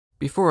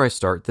Before I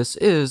start, this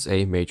is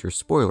a major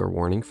spoiler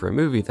warning for a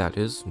movie that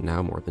is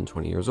now more than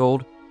 20 years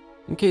old.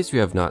 In case you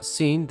have not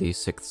seen The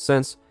Sixth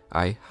Sense,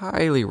 I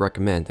highly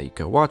recommend that you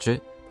go watch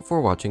it before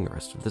watching the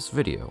rest of this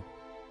video.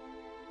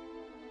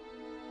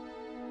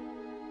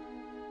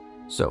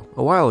 So,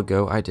 a while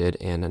ago I did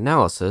an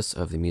analysis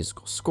of the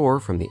musical score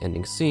from the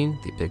ending scene,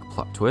 the big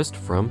plot twist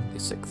from The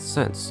Sixth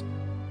Sense.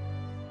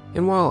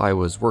 And while I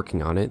was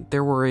working on it,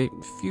 there were a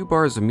few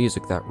bars of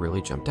music that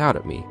really jumped out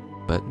at me,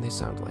 but they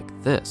sound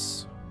like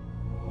this.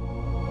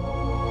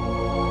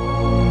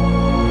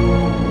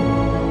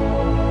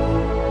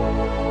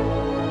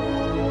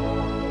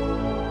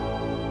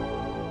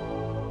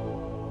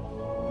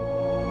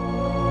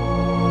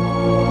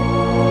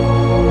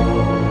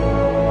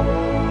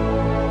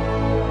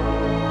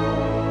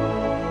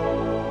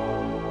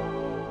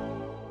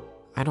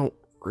 I don't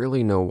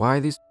really know why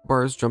these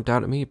bars jumped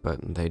out at me,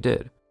 but they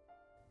did.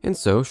 And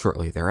so,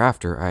 shortly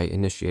thereafter, I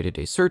initiated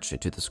a search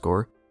into the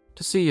score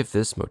to see if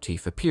this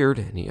motif appeared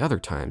any other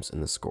times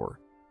in the score.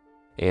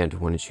 And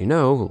wouldn't you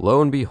know,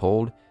 lo and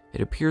behold,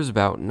 it appears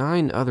about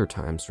 9 other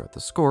times throughout the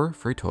score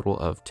for a total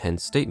of 10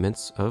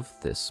 statements of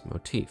this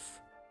motif.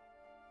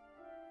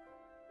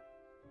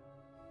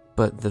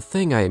 But the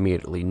thing I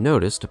immediately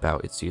noticed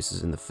about its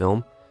uses in the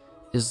film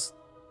is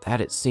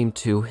that it seemed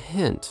to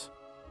hint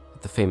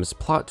the famous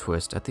plot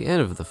twist at the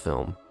end of the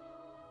film.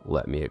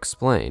 Let me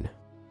explain.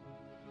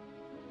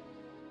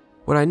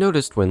 What I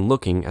noticed when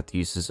looking at the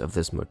uses of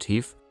this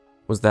motif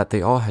was that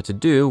they all had to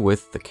do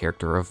with the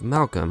character of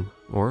Malcolm,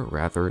 or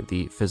rather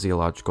the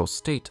physiological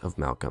state of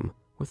Malcolm,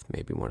 with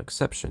maybe one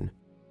exception.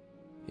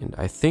 And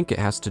I think it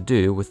has to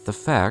do with the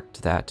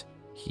fact that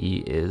he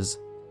is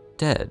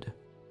dead.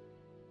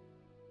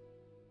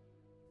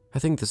 I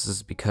think this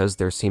is because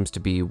there seems to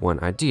be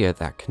one idea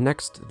that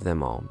connects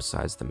them all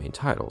besides the main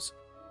titles,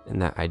 and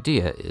that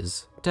idea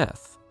is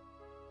death.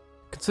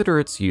 Consider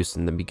its use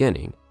in the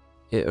beginning.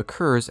 It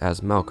occurs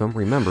as Malcolm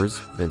remembers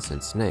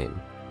Vincent's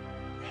name.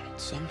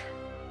 Ransom.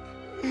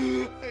 I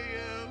am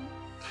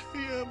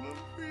a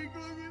freak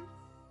looking.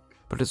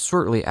 But it's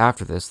shortly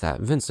after this that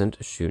Vincent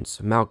shoots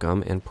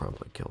Malcolm and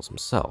promptly kills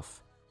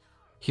himself.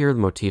 Here the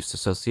motif's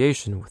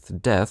association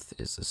with death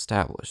is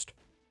established.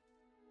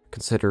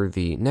 Consider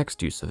the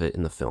next use of it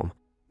in the film.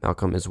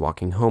 Malcolm is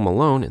walking home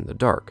alone in the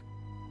dark.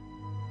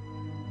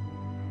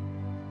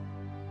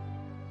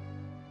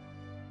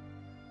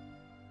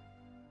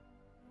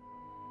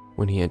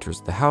 When he enters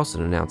the house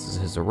and announces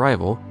his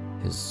arrival,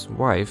 his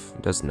wife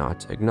does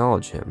not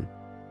acknowledge him.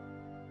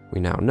 We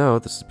now know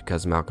this is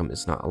because Malcolm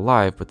is not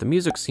alive, but the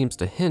music seems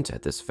to hint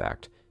at this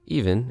fact,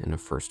 even in a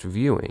first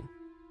viewing.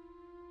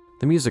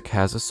 The music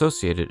has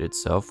associated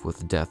itself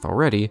with death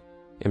already,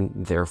 and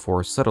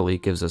therefore subtly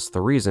gives us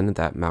the reason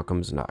that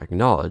Malcolm is not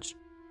acknowledged,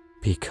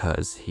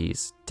 because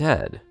he's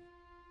dead.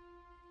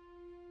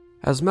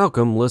 As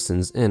Malcolm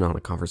listens in on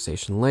a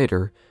conversation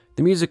later,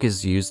 the music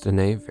is used in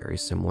a very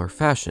similar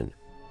fashion.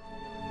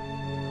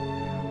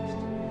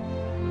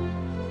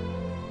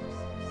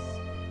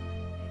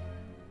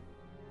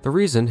 The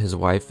reason his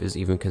wife is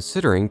even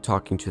considering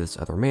talking to this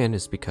other man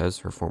is because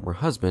her former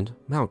husband,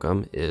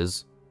 Malcolm,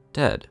 is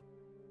dead.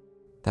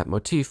 That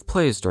motif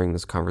plays during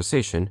this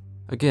conversation,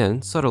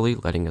 again subtly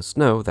letting us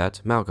know that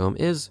Malcolm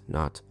is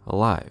not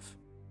alive.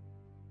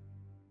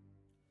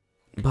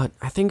 But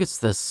I think it's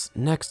this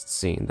next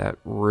scene that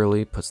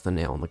really puts the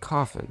nail in the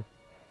coffin.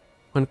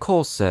 When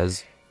Cole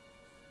says,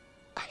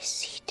 I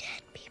see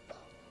dead people.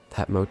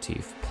 That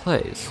motif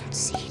plays. They don't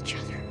see each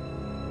other.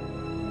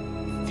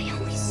 They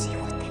only see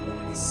what they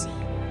want to see.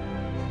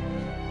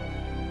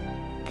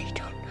 They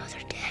don't know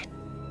they're dead.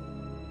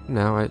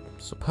 Now, I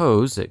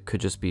suppose it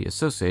could just be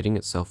associating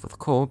itself with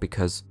Cole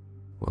because,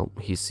 well,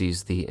 he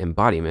sees the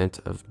embodiment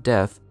of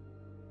death,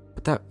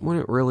 but that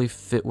wouldn't really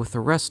fit with the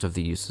rest of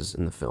the uses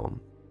in the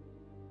film.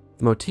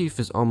 The motif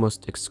is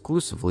almost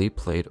exclusively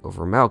played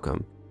over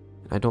Malcolm,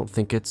 and I don't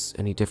think it's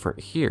any different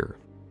here.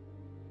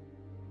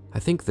 I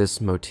think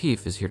this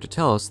motif is here to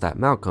tell us that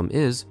Malcolm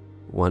is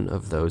one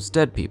of those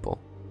dead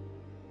people.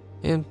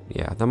 And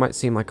yeah, that might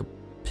seem like a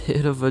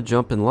bit of a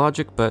jump in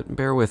logic, but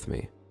bear with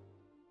me.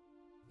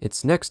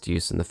 Its next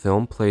use in the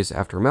film plays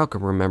after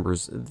Malcolm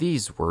remembers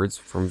these words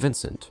from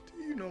Vincent.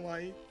 Do you know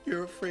why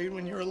you're afraid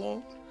when you're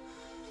alone?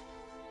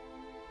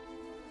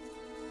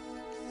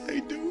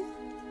 I do.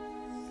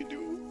 I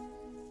do.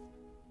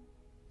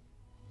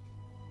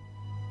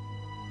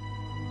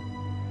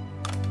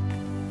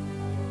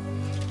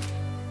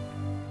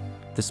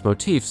 This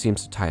motif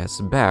seems to tie us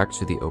back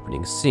to the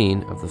opening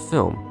scene of the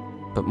film.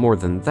 But more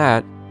than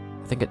that,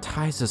 I think it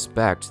ties us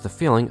back to the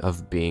feeling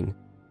of being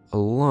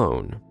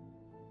alone.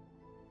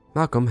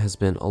 Malcolm has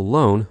been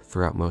alone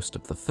throughout most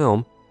of the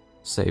film,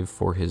 save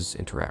for his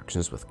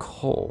interactions with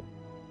Cole.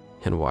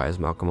 And why is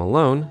Malcolm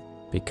alone?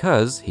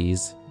 Because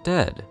he's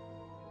dead.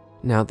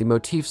 Now, the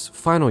motif's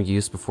final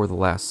use before the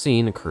last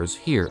scene occurs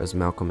here as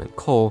Malcolm and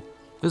Cole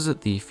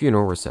visit the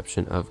funeral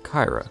reception of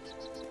Kyra.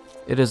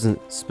 It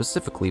isn't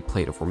specifically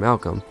played over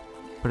Malcolm,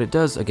 but it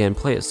does again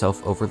play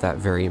itself over that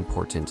very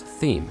important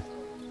theme,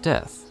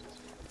 death.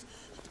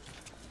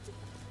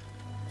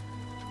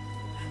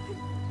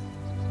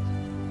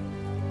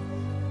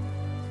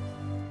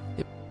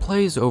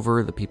 plays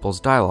over the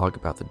people's dialogue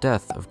about the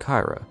death of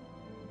Kyra.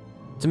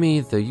 To me,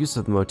 the use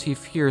of the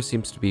motif here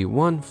seems to be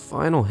one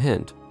final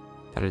hint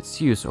that its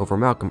use over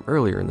Malcolm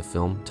earlier in the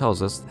film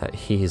tells us that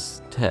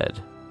he's dead.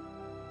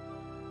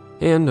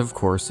 And of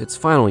course, its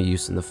final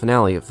use in the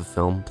finale of the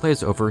film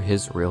plays over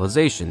his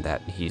realization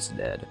that he's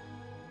dead.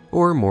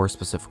 Or more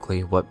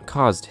specifically, what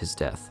caused his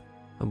death: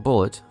 a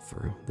bullet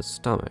through the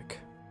stomach.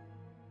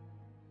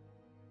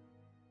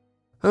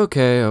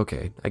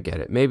 Okay, I get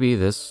it. Maybe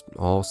this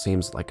all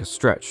seems like a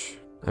stretch.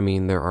 I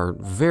mean, there are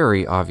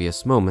very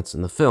obvious moments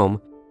in the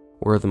film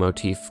where the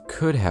motif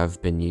could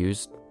have been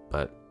used,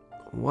 but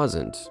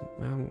wasn't.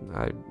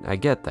 I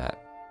get that.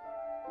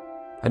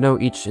 I know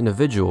each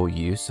individual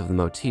use of the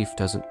motif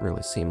doesn't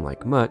really seem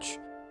like much,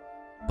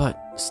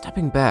 but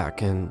stepping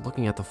back and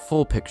looking at the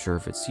full picture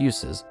of its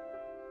uses,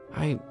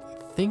 I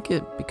think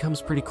it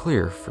becomes pretty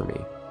clear for me.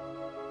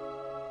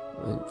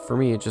 For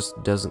me, it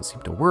just doesn't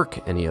seem to work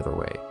any other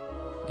way.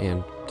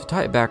 And to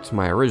tie it back to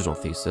my original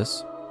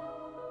thesis,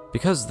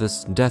 because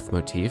this death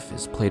motif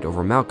is played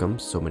over Malcolm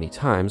so many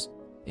times,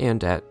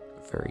 and at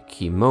very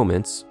key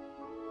moments,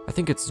 I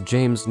think it's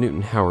James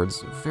Newton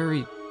Howard's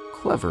very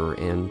clever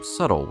and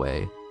subtle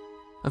way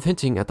of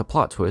hinting at the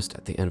plot twist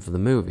at the end of the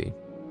movie.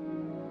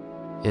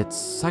 It's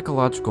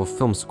psychological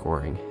film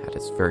scoring at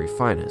its very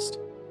finest,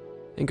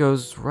 and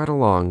goes right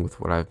along with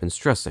what I've been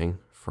stressing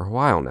for a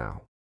while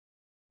now.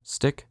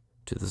 Stick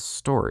to the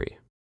story.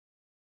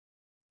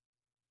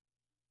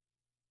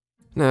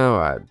 Now,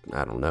 I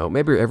don't know,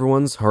 maybe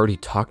everyone's already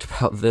talked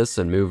about this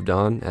and moved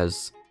on,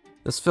 as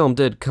this film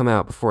did come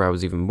out before I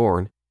was even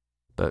born,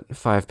 but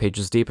 5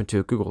 pages deep into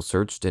a Google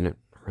search didn't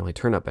really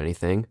turn up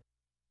anything.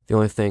 The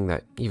only thing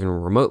that even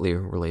remotely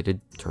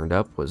related turned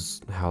up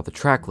was how the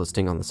track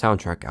listing on the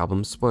soundtrack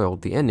album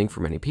spoiled the ending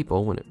for many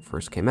people when it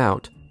first came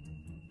out.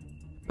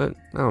 But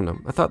I don't know,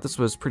 I thought this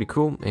was pretty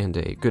cool and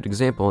a good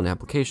example and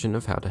application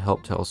of how to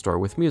help tell a story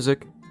with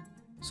music,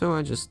 so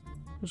I just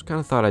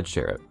kind of thought I'd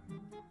share it.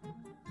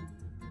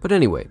 But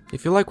anyway,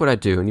 if you like what I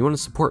do and you want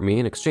to support me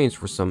in exchange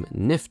for some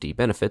nifty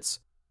benefits,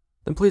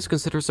 then please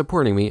consider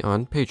supporting me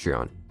on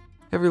Patreon.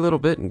 Every little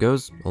bit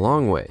goes a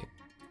long way.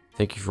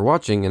 Thank you for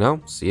watching, and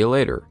I'll see you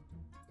later.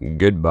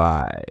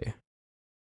 Goodbye.